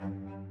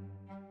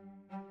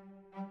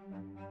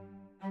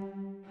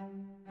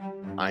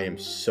I am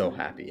so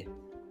happy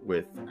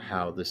with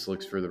how this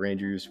looks for the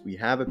Rangers. We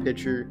have a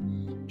pitcher,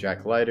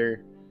 Jack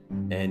Leiter,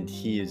 and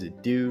he is a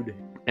dude.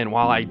 And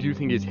while I do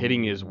think his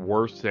hitting is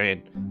worse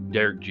than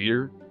Derek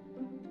Jeter,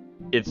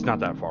 it's not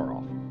that far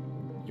off.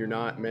 You're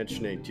not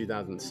mentioning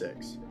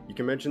 2006. You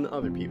can mention the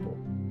other people,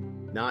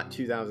 not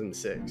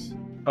 2006.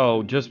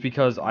 Oh, just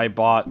because I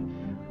bought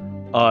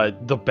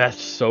the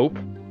best soap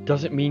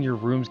doesn't mean your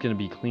room's going to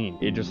be clean.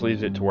 It just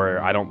leaves it to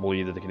where I don't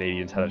believe that the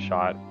Canadians had a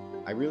shot.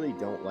 I really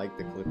don't like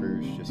the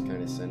Clippers just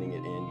kind of sending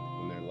it in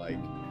when they're like...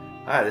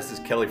 Hi, this is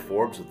Kelly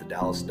Forbes with the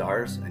Dallas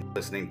Stars, and you're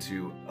listening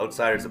to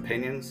Outsiders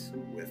Opinions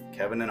with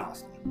Kevin and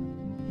Austin.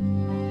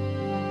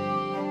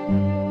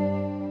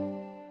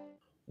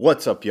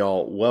 What's up,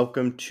 y'all?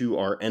 Welcome to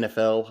our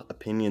NFL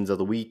Opinions of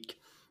the Week.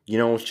 You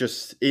know,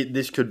 this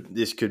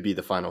could be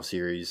the final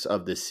series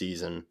of this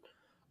season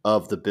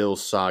of the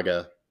Bills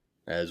saga,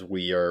 as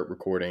we are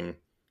recording a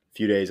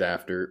few days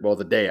after,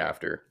 the day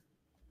after,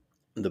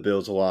 the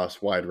Bills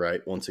lost wide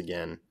right once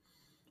again.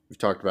 We've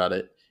talked about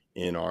it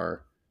in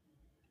our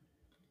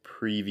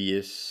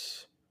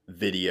previous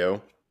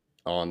video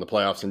on the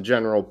playoffs in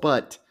general,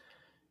 but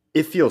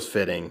it feels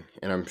fitting,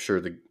 and I'm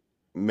sure the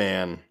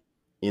man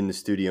in the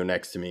studio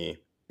next to me,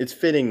 it's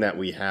fitting that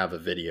we have a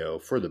video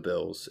for the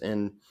Bills.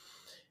 And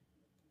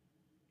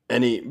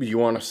you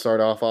want to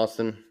start off,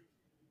 Austin?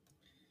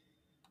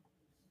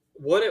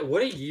 What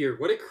a year.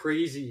 What a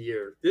crazy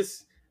year.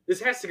 This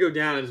has to go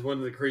down as one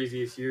of the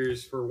craziest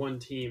years for one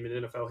team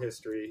in NFL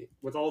history.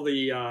 With all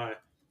the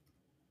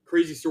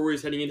crazy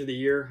stories heading into the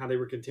year, how they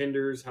were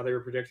contenders, how they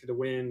were projected to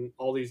win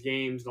all these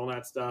games and all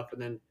that stuff.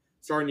 And then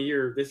starting the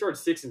year, they started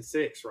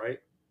 6-6, right?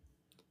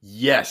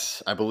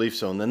 Yes, I believe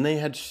so. And then they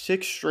had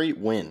 6 straight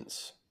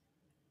wins.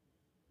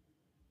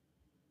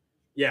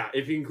 Yeah,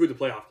 if you include the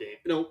playoff game.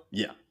 No.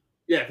 Yeah.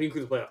 Yeah, if you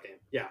include the playoff game.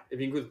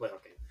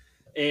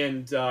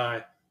 And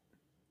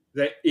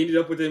that ended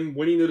up with them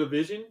winning the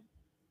division.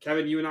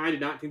 Kevin, you and I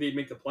did not think they'd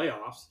make the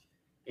playoffs.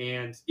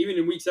 And even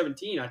in Week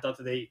 17, I thought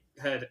that they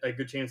had a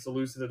good chance to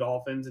lose to the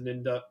Dolphins and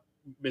end up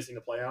missing the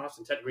playoffs.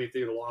 And technically, if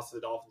they would have lost to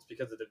the Dolphins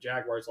because of the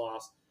Jaguars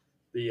loss,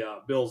 the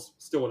Bills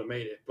still would have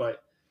made it.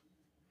 But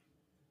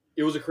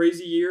it was a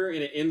crazy year,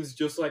 and it ends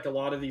just like a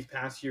lot of these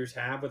past years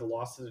have with a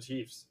loss to the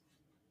Chiefs.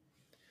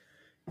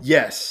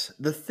 Yes.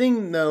 The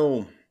thing,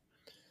 though,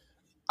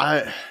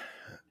 I'm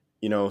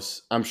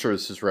sure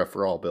this is rough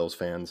for all Bills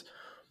fans.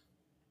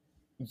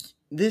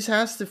 This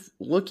has to,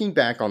 looking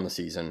back on the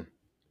season,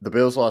 the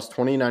Bills lost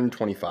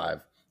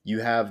 29-25. You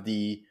have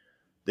they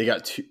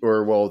got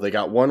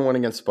 1-1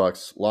 against the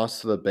Bucs, lost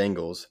to the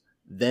Bengals.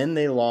 Then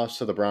they lost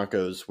to the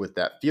Broncos with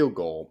that field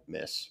goal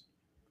miss.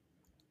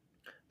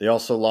 They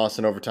also lost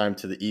in overtime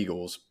to the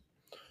Eagles.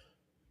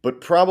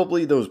 But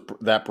probably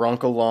that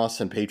Bronco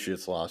loss and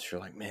Patriots loss, you're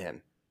like,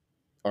 man,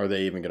 are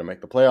they even going to make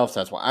the playoffs?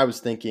 That's what I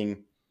was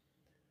thinking.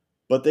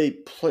 But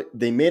they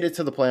made it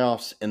to the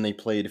playoffs, and they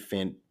played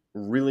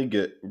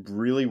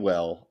really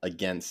well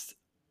against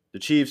the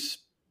Chiefs,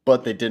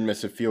 but they did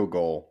miss a field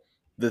goal.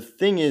 The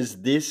thing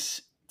is,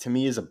 this, to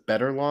me, is a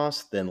better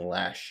loss than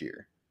last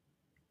year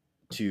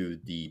to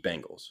the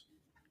Bengals.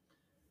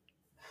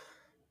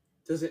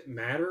 Does it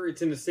matter?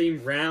 It's in the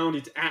same round.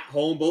 It's at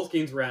home. Both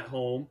games were at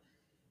home.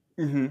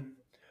 Mm-hmm.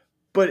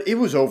 But it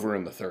was over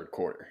in the third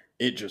quarter.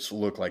 It just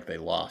looked like they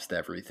lost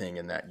everything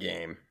in that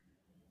game.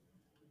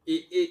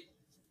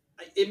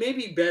 It may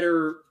be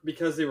better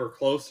because they were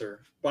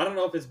closer, but I don't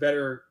know if it's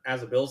better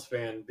as a Bills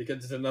fan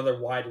because it's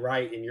another wide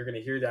right, and you're going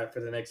to hear that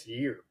for the next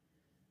year.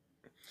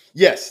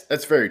 Yes,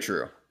 that's very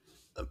true.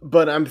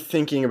 But I'm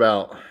thinking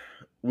about,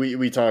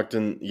 we talked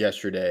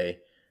yesterday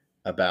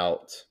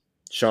about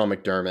Sean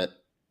McDermott.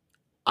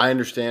 I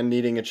understand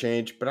needing a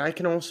change, but I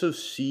can also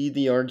see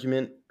the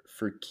argument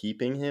for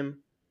keeping him.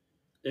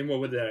 And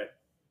what would that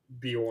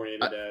be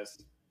oriented as?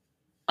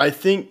 I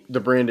think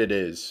the brand it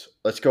is,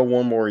 let's go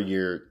one more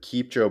year,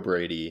 keep Joe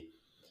Brady,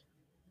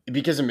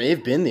 because it may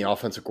have been the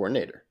offensive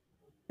coordinator.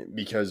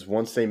 Because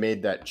once they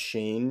made that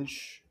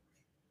change,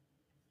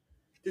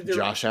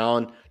 Josh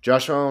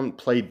Allen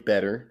played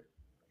better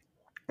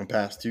in the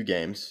past 2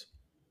 games.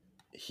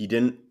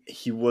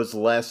 He was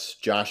less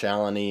Josh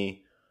Allen-y,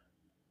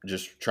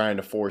 just trying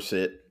to force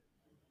it.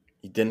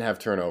 He didn't have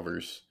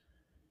turnovers.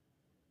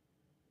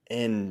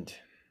 And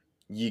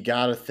you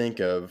got to think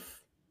of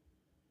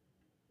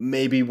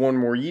maybe one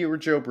more year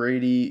with Joe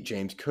Brady.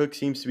 James Cook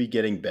seems to be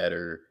getting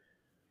better.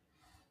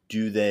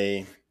 You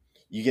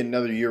get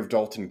another year of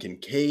Dalton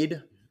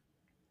Kincaid.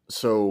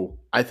 So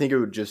I think it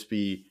would just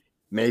be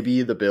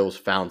maybe the Bills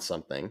found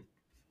something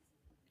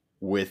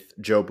with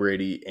Joe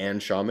Brady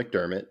and Sean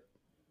McDermott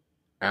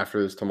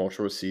after this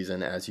tumultuous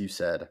season, as you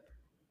said.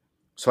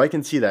 So I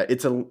can see that.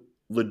 It's a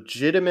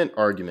legitimate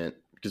argument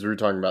because we were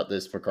talking about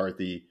this,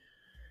 McCarthy.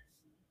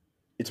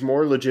 It's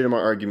more legitimate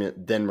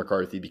argument than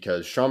McCarthy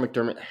because Sean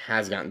McDermott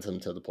has gotten them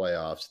to the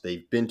playoffs.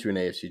 They've been to an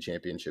AFC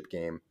championship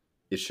game.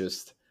 It's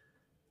just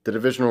the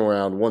divisional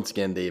round, once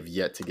again, they have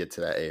yet to get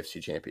to that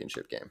AFC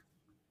championship game.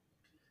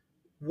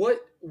 What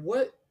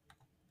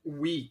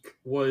week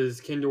was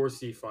Ken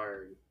Dorsey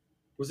fired?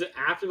 Was it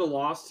after the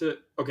loss to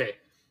 – okay,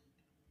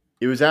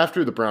 It was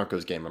after the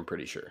Broncos game, I'm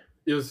pretty sure.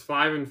 It was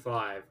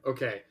 5-5.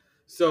 Okay,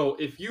 so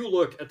if you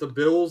look at the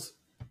Bills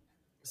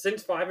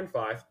since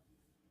 5-5,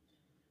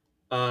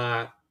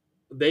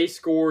 they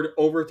scored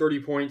over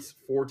 30 points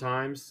 4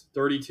 times: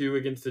 32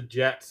 against the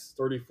Jets,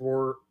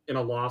 34 in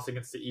a loss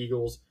against the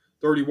Eagles,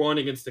 31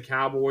 against the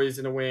Cowboys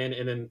in a win,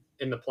 and then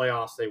in the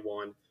playoffs they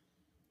won.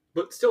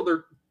 But still,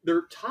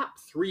 their top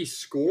 3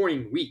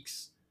 scoring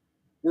weeks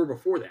were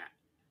before that.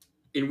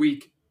 In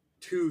week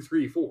 2,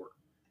 3, 4,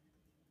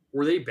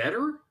 were they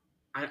better?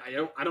 I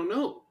don't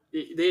know.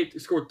 They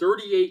scored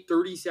 38,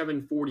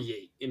 37,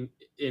 48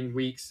 in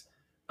weeks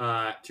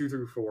 2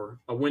 through 4.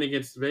 A win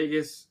against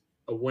Vegas,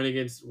 a win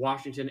against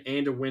Washington,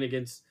 and a win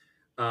against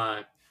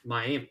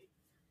Miami.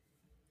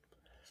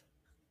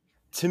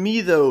 To me,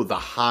 though, the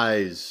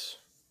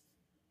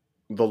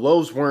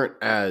lows weren't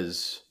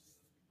as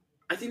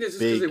I think that's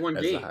just because they big won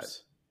as the games.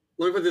 highs.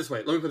 Let me put it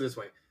this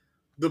way.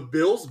 The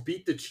Bills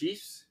beat the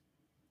Chiefs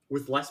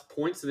with less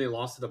points than they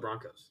lost to the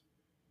Broncos.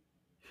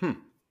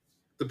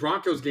 The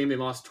Broncos game, they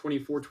lost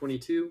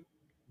 24-22.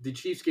 The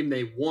Chiefs game,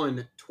 they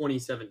won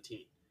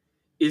 2017.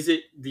 Is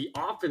it the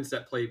offense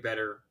that played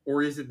better,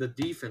 or is it the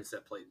defense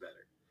that played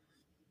better?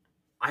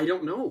 I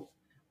don't know.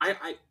 I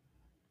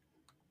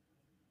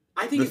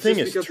think The it's thing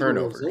just is because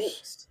turnovers. of the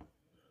results.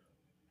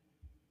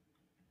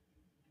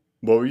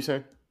 What were you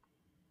saying?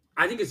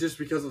 I think it's just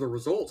because of the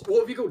results.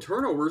 Well, if you go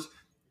turnovers,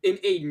 in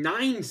a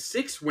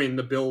 9-6 win,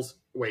 the Bills...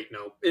 Wait,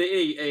 no.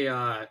 In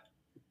a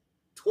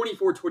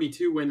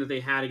 24-22 win that they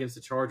had against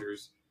the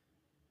Chargers,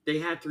 they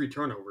had 3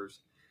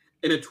 turnovers.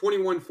 In a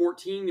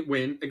 21-14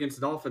 win against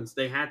the Dolphins,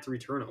 they had 3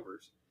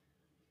 turnovers.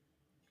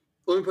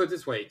 Let me put it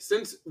this way.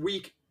 Since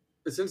the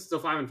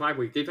 5-5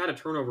 week, they've had a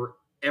turnover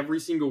every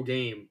single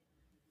game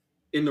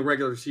in the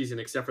regular season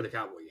except for the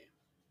Cowboy game.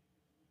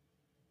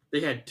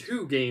 They had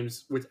 2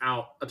 games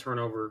without a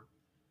turnover,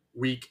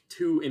 week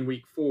 2 and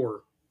week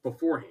 4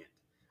 beforehand.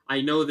 I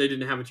know they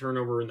didn't have a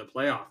turnover in the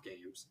playoff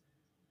games,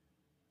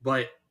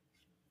 but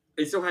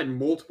they still had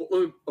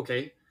multiple.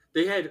 Okay,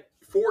 they had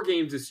 4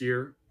 games this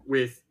year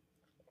with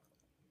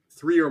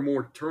 3 or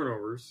more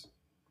turnovers.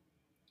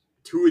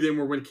 2 of them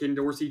were with Ken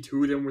Dorsey.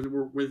 2 of them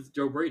were with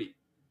Joe Brady,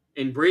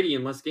 and Brady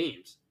in less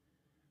games.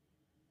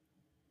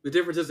 The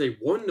difference is they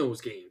won those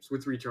games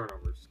with 3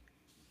 turnovers.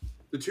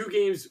 The 2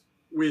 games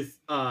with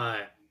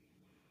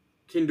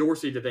Ken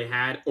Dorsey that they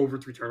had over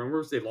 3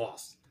 turnovers, they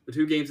lost. The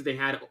 2 games that they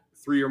had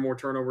 3 or more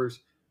turnovers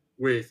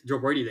with Joe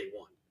Brady, they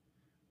won.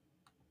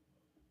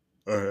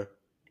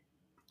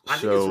 I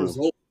think it's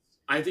results.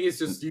 I think it's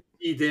just you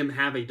see them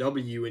have a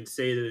W and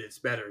say that it's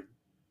better.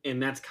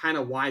 And that's kind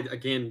of why,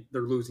 again,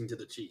 they're losing to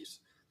the Chiefs.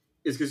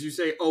 Is because you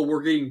say, oh,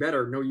 we're getting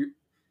better. No,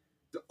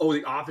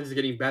 the offense is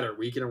getting better.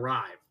 We can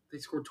arrive. They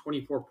scored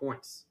 24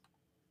 points.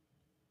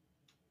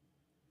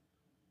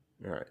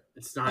 All right.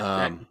 It's not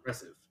that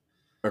impressive.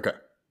 Okay.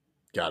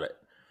 Got it.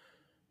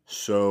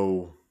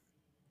 So,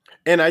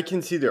 and I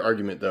can see their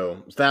argument,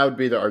 though. That would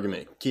be the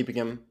argument. Keeping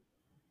him.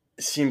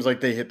 It seems like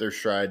they hit their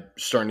stride,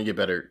 starting to get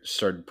better,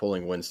 started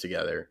pulling wins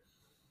together.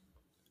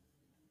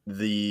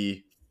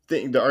 The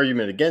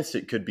argument against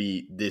it could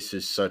be this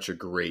is such a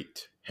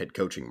great head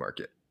coaching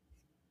market.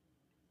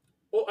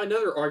 Well,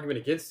 another argument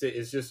against it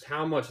is just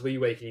how much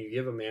leeway can you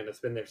give a man that's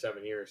been there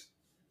 7 years?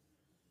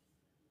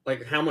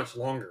 Like, how much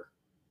longer?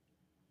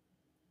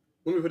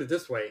 Let me put it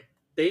this way.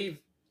 They've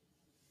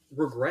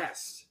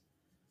regressed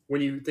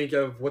when you think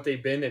of what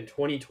they've been in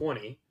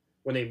 2020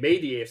 when they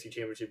made the AFC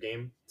Championship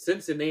game.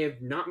 Since then, they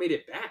have not made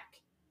it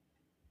back.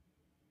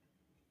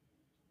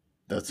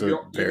 That's you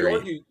a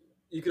very...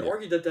 You could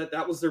argue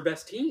that was their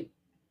best team.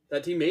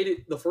 That team made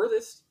it the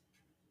furthest.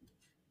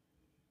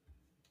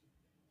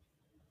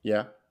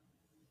 Yeah.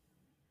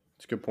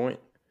 That's a good point.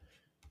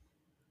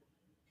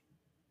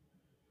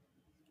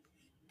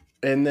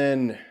 And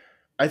then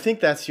I think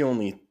that's the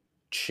only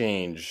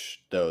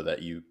change, though, that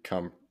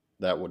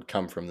would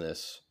come from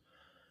this.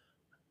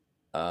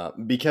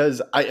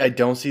 Because I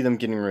don't see them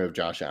getting rid of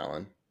Josh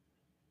Allen.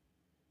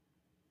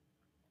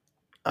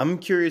 I'm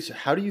curious,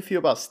 how do you feel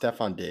about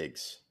Stephon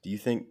Diggs? Do you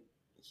think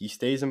he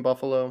stays in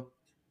Buffalo?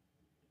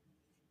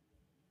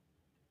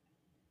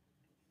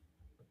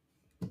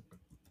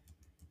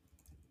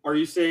 Are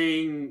you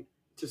saying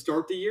to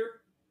start the year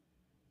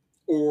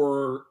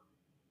or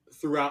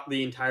throughout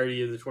the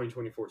entirety of the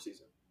 2024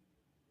 season?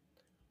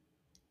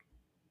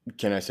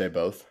 Can I say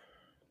both?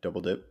 Double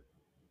dip?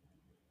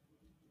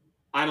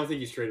 I don't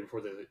think he's traded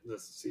before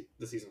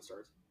the season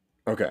starts.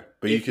 Okay,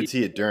 but you could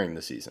see it during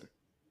the season.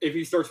 If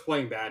he starts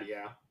playing bad,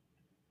 yeah.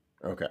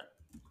 Okay.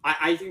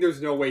 I think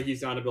there's no way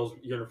he's on a Bills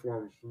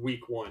uniform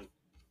week 1,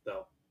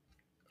 though.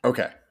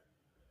 Okay.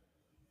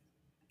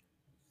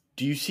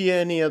 Do you see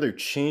any other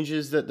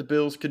changes that the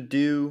Bills could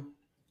do?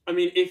 I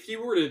mean, if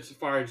you were to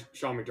fire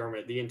Sean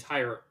McDermott, the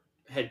entire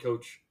head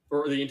coach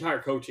or the entire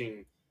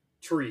coaching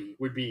tree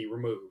would be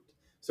removed.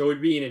 So it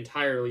would be an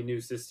entirely new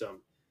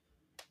system.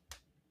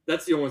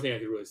 That's the only thing I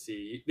could really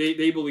see.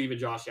 They believe in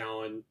Josh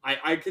Allen.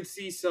 I could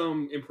see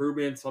some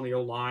improvements on the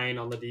O-line,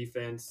 on the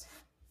defense,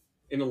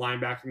 in the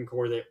linebacking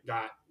core that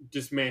got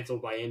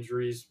dismantled by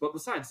injuries. But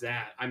besides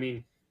that, I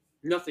mean,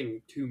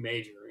 nothing too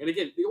major. And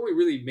again, the only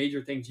really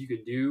major things you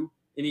could do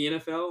in the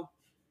NFL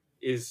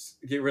is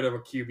get rid of a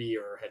QB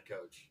or a head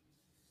coach.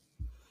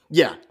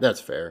 Yeah, that's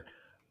fair.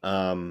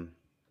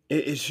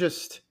 It's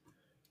just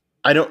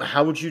I don't.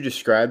 How would you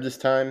describe this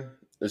time,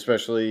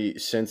 especially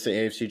since the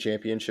AFC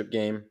Championship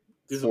game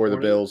for the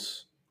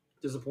Bills?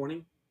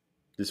 Disappointing.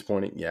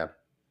 Disappointing. Yeah.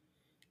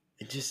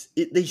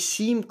 They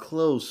seem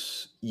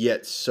close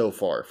yet so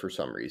far for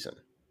some reason.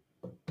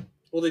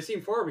 Well, they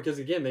seem far because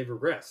again they've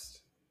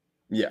regressed.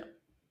 Yeah.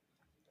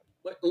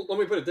 Let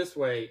me put it this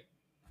way.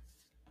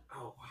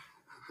 Oh,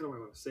 how do I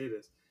want to say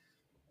this?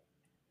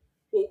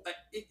 Well,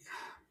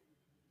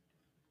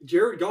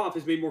 Jared Goff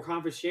has made more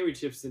conference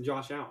championships than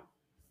Josh Allen.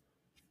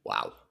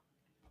 Wow.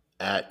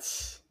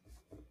 That's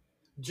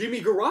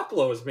Jimmy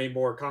Garoppolo has made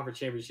more conference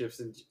championships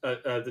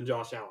than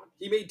Josh Allen.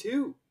 He made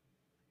 2.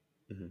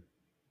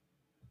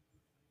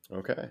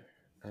 okay.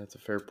 That's a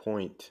fair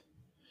point.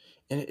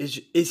 And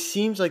it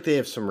seems like they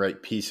have some right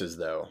pieces,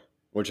 though,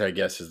 which I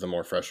guess is the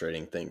more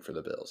frustrating thing for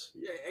the Bills.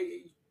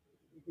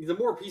 The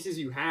more pieces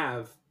you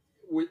have,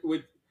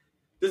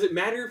 does it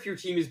matter if your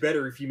team is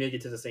better if you make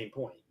it to the same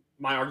point?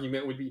 My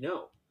argument would be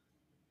no.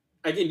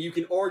 Again, you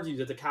can argue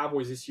that the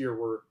Cowboys this year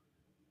were,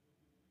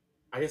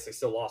 I guess they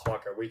still lost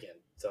Wildcard Weekend,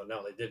 so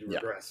no, they did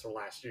regress from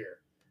last year.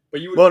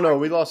 But no,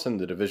 we lost in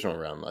the divisional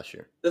round last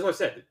year. That's what I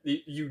said.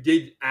 You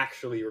did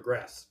actually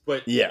regress,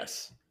 but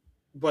yes.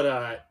 But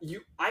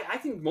I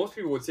think most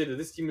people would say that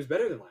this team was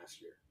better than last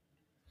year.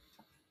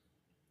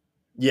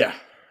 Yeah,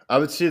 I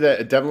would say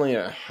that definitely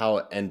how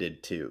it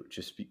ended too.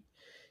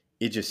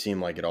 It just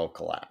seemed like it all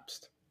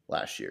collapsed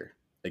last year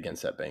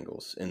against that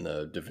Bengals in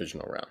the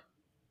divisional round.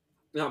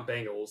 Not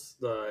Bengals,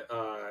 the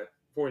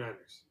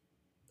 49ers.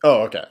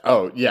 Oh, okay.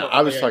 Oh, yeah.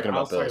 I was talking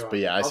about Bills, Bills, but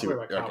yeah, I see.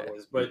 About Cowboys, okay,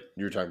 but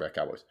you were talking about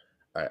Cowboys.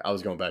 All right, I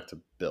was going back to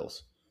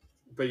Bills.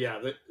 But yeah,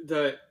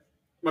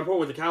 my point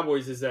with the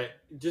Cowboys is that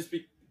this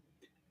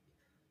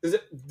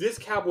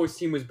Cowboys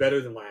team was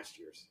better than last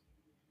year's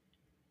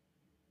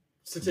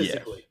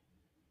statistically,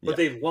 but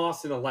they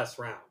lost in a less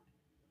round.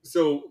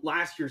 So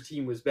last year's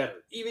team was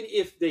better, even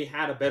if they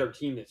had a better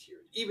team this year,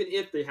 even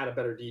if they had a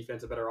better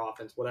defense, a better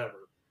offense,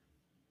 whatever.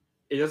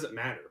 It doesn't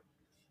matter.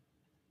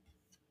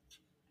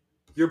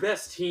 Your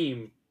best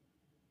team,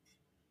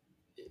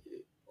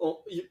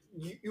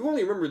 you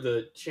only remember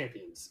the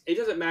champions. It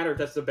doesn't matter if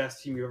that's the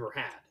best team you ever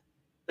had.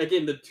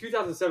 Again, the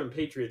 2007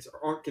 Patriots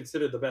aren't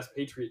considered the best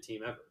Patriot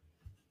team ever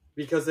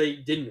because they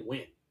didn't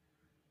win.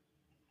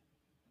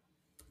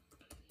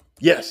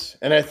 Yes,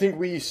 and I think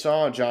we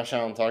saw Josh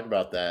Allen talk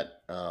about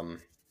that.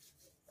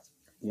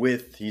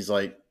 He's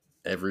like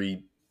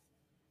every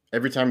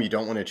time you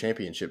don't win a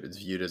championship, it's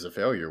viewed as a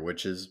failure,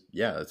 which is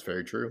that's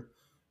very true.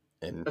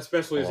 And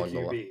especially as a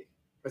QB,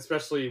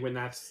 especially when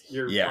that's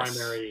your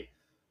primary,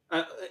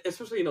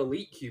 especially an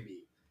elite QB.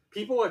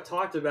 People have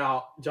talked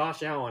about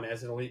Josh Allen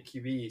as an elite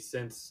QB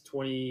since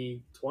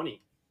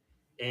 2020,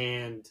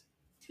 and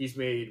he's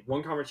made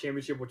one conference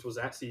championship, which was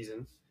that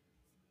season.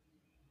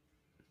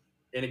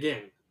 And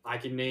again, I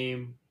can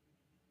name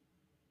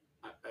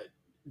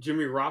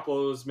Jimmy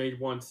Garoppolo's made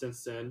one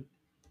since then.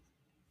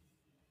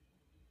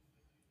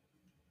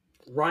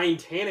 Ryan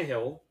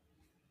Tannehill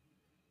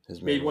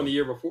has made one the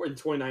year before in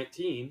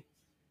 2019.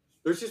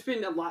 There's just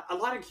been a lot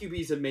of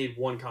QBs have made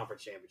one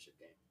conference championship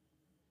game.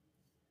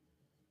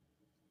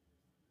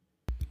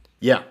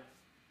 Yeah,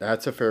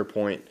 that's a fair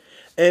point.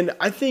 And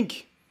I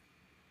think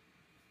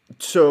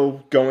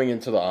so going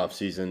into the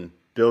offseason,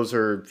 Bills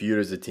are viewed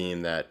as a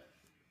team that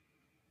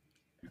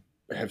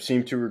have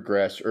seemed to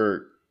regress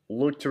or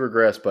look to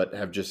regress, but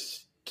have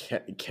just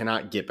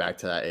cannot get back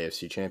to that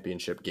AFC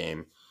Championship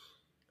game.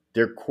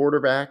 Their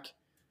quarterback,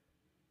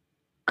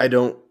 I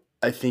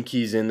think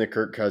he's in the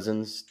Kirk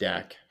Cousins,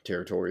 Dak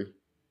territory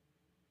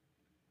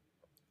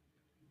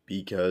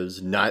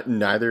because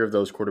neither of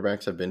those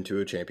quarterbacks have been to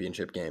a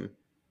championship game,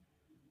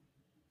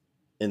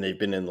 and they've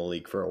been in the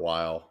league for a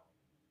while.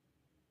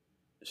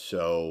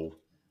 So,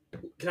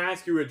 can I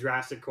ask you a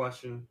drastic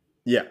question?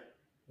 Yeah.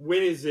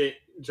 When is it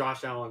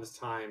Josh Allen's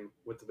time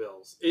with the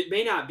Bills? It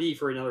may not be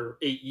for another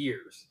 8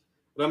 years,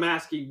 but I'm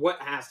asking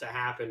what has to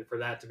happen for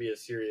that to be a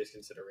serious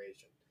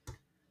consideration.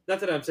 Not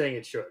that I'm saying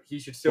it should. He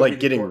should still be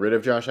getting rid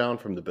of Josh Allen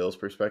from the Bills'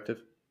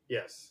 perspective.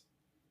 Yes,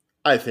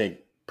 I think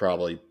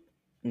probably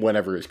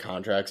whenever his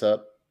contract's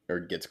up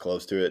or gets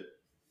close to it.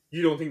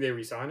 You don't think they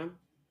re-sign him?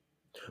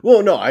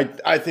 Well, no.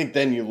 I think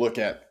then you look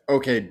at,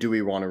 okay, do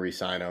we want to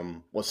re-sign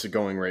him? What's the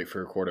going rate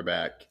for a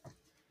quarterback?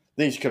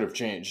 Things could have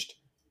changed.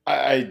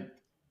 I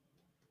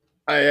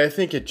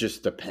think it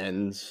just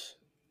depends.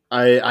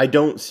 I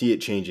don't see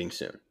it changing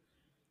soon.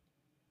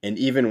 And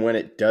even when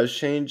it does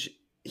change,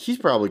 he's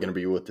probably going to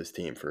be with this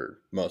team for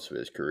most of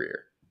his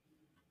career.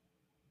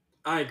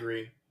 I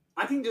agree.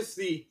 I think just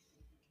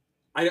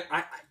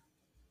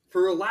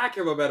for a lack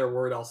of a better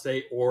word, I'll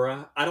say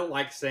aura. I don't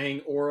like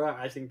saying aura.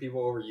 I think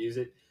people overuse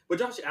it. But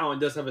Josh Allen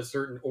does have a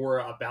certain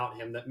aura about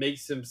him that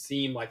makes him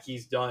seem like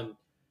he's done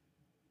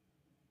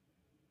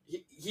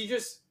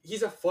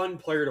he's a fun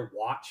player to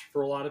watch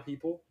for a lot of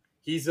people.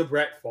 He's a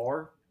Brett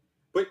Favre,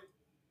 but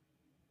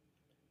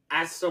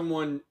as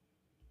someone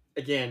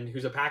again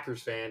who's a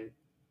Packers fan,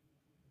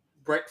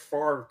 Brett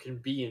Favre can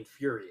be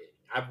infuriating.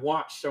 I've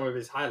watched some of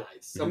his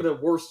highlights. Some of the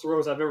worst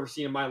throws I've ever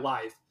seen in my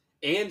life,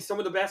 and some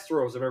of the best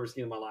throws I've ever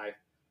seen in my life,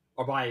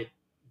 are by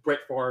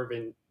Brett Favre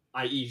and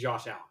i.e.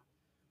 Josh Allen.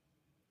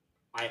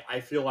 I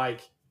feel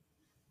like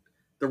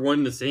they're one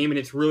and the same, and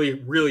it's really,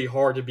 really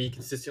hard to be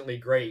consistently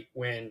great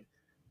when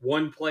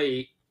one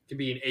play can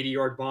be an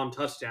 80-yard bomb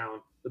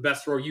touchdown, the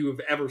best throw you have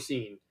ever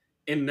seen,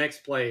 and the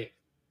next play,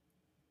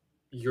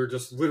 you're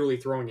just literally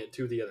throwing it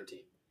to the other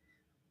team.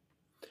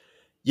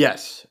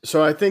 Yes.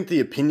 So I think the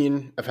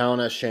opinion of Allen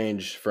has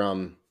changed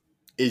from,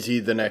 is he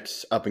the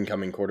next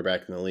up-and-coming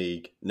quarterback in the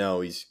league?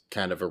 No, he's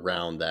kind of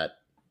around that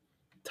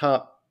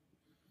top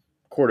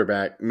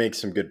quarterback, makes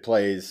some good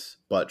plays,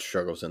 but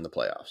struggles in the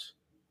playoffs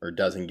or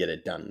doesn't get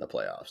it done in the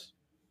playoffs.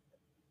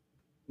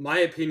 My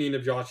opinion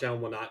of Josh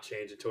Allen will not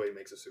change until he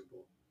makes a Super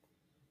Bowl.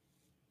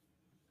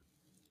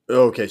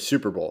 Okay,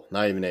 Super Bowl,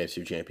 not even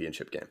AFC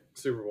Championship game.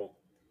 Super Bowl.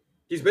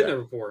 He's been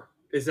there before.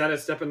 Is that a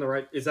step in the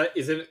right? Is it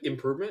an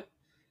improvement?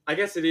 I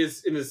guess it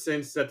is in the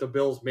sense that the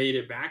Bills made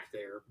it back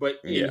there, but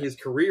in his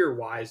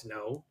career-wise,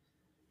 no.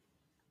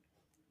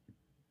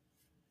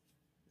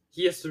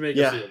 He has to make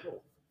a Super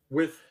Bowl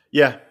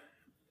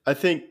I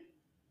think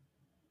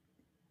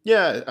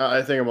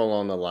I'm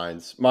along the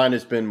lines. Mine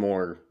has been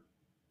more,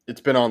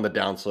 it's been on the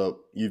downslope.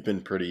 You've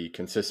been pretty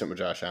consistent with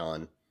Josh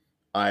Allen.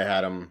 I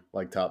had him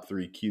like top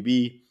 3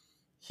 QB.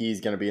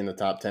 He's going to be in the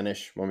top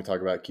 10-ish when we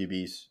talk about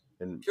QBs.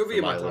 And he'll be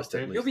in my top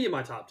 10. He'll be in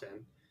my top 10.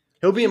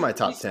 He'll be in my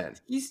top 10.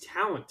 He's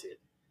talented.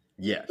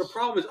 Yes. The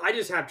problem is I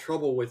just have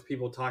trouble with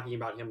people talking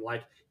about him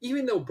like,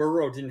 even though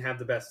Burrow didn't have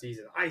the best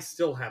season, I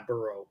still have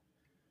Burrow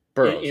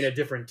in a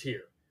different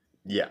tier.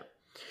 Yeah.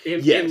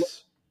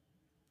 Yes.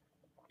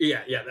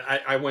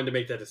 I wanted to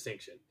make that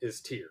distinction,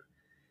 is tier.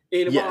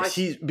 And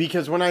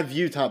because when I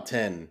view top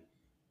 10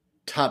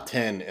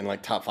 and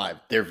like top 5,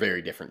 they're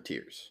very different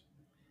tiers.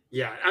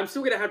 Yeah, I'm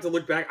still going to have to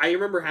look back. I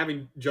remember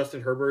having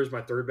Justin Herbert as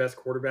my third best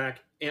quarterback,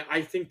 and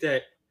I think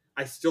that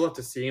I still have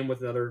to see him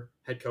with another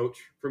head coach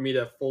for me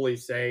to fully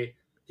say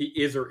he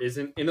is or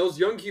isn't. And those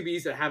young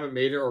QBs that haven't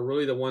made it are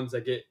really the ones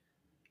that get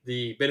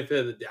the benefit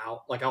of the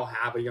doubt. Like, I'll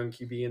have a young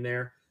QB in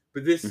there.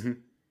 But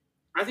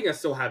I think I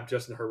still have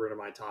Justin Herbert in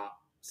my top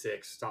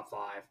 6, top 5.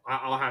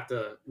 I'll have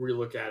to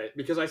relook at it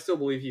because I still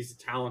believe he's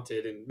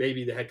talented and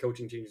maybe the head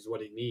coaching change is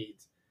what he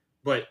needs.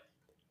 But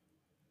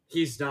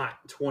he's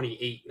not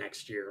 28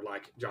 next year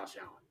like Josh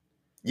Allen.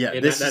 Yeah,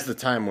 and this is the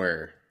time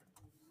where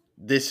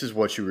this is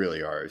what you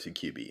really are as a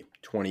QB,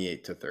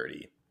 28 to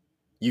 30.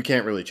 You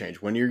can't really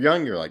change. When you're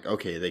young, you're like,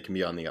 okay, they can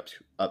be on the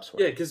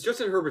upswing. Yeah, because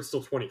Justin Herbert's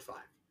still 25.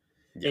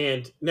 Yeah.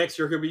 And next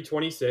year he'll be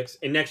 26.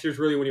 And next year's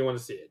really when you want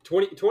to see it.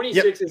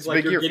 26 is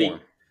like you're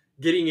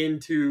getting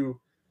into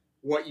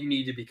what you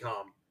need to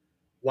become.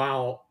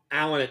 While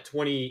Allen at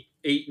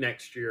 28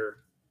 next year,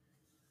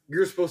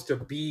 you're supposed to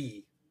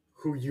be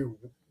who you're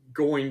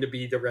going to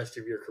be the rest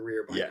of your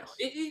career by now.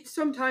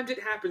 Sometimes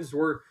it happens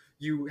where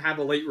you have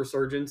a late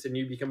resurgence and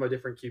you become a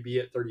different QB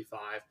at 35,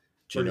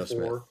 Geno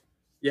 34. Smith.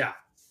 Yeah,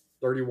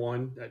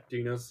 31 at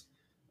Geno's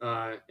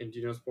in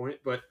Geno's point.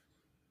 But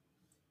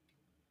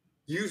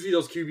usually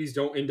those QBs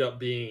don't end up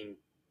being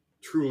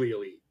truly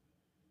elite.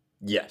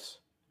 Yes.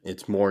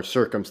 It's more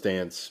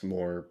circumstance,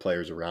 more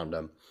players around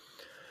them.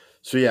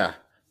 So, yeah,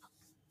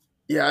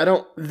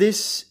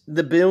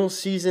 the Bills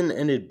season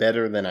ended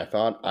better than I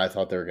thought. I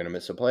thought they were going to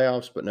miss the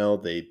playoffs, but no,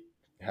 they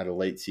had a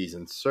late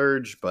season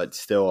surge, but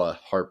still a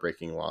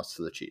heartbreaking loss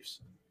to the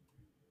Chiefs.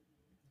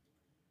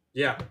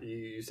 Yeah,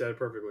 you said it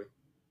perfectly.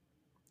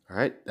 All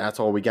right, that's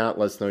all we got.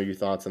 Let us know your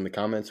thoughts in the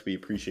comments. We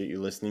appreciate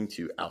you listening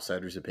to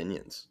Outsiders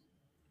Opinions.